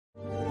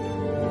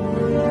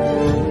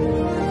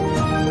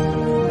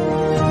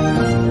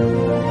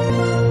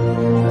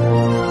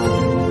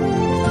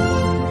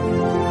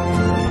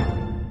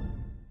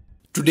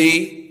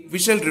Today, we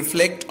shall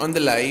reflect on the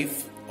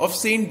life of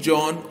Saint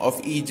John of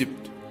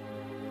Egypt.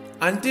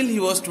 Until he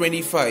was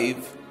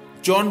 25,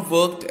 John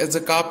worked as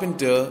a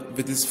carpenter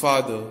with his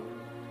father.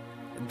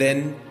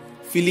 Then,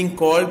 feeling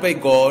called by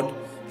God,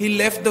 he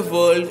left the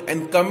world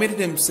and committed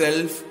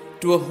himself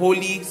to a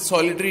holy,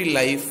 solitary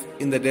life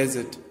in the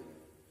desert.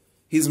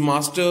 His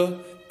master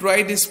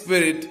tried his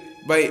spirit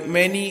by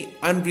many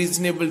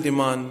unreasonable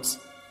demands,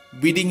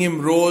 bidding him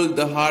roll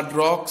the hard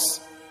rocks,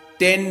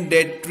 tend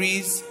dead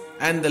trees,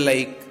 and the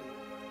like.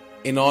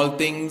 In all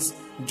things,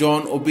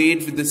 John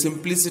obeyed with the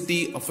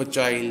simplicity of a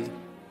child.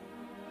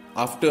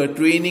 After a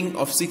training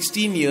of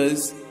 16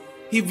 years,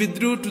 he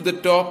withdrew to the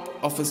top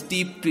of a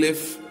steep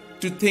cliff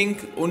to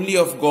think only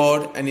of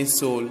God and his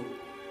soul.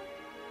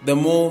 The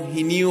more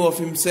he knew of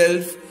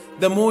himself,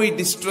 the more he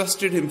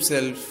distrusted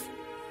himself.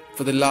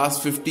 For the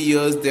last 50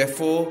 years,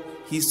 therefore,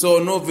 he saw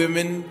no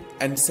women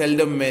and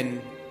seldom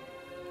men.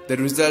 The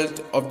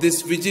result of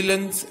this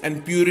vigilance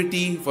and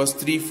purity was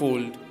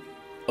threefold: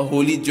 a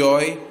holy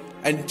joy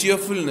and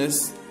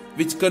cheerfulness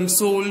which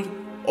consoled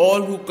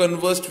all who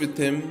conversed with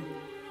him,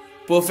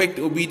 perfect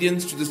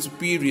obedience to the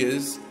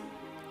superiors,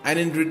 and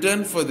in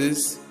return for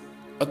this,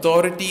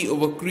 authority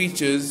over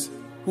creatures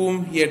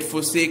whom he had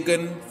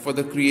forsaken for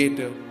the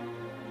Creator.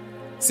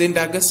 St.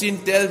 Augustine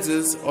tells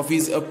us of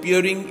his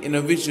appearing in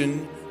a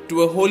vision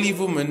to a holy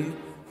woman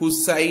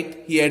whose sight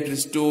he had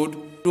restored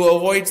to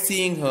avoid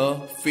seeing her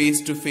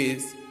face to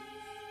face.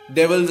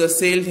 Devils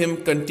assailed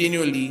him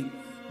continually,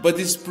 but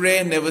his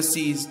prayer never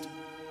ceased.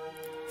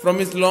 From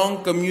his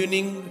long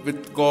communing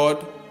with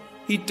God,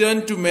 he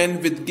turned to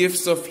men with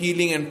gifts of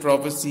healing and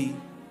prophecy.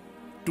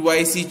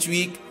 Twice each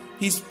week,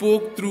 he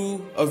spoke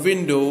through a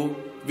window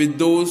with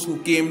those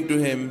who came to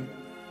him,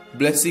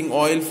 blessing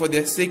oil for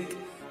their sick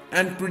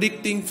and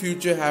predicting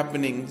future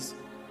happenings.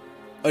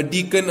 A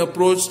deacon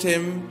approached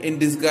him in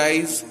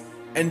disguise,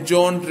 and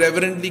John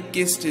reverently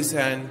kissed his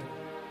hand.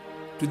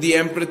 To the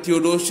Emperor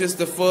Theodosius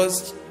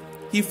I,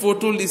 he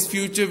foretold his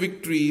future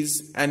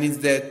victories and his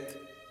death.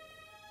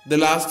 The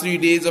last 3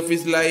 days of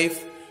his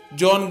life,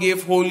 John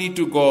gave wholly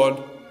to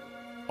God.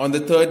 On the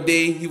third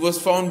day, he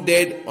was found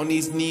dead on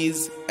his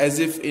knees as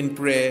if in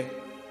prayer,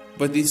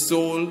 but his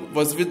soul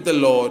was with the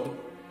Lord.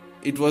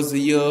 It was the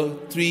year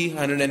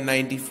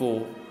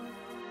 394.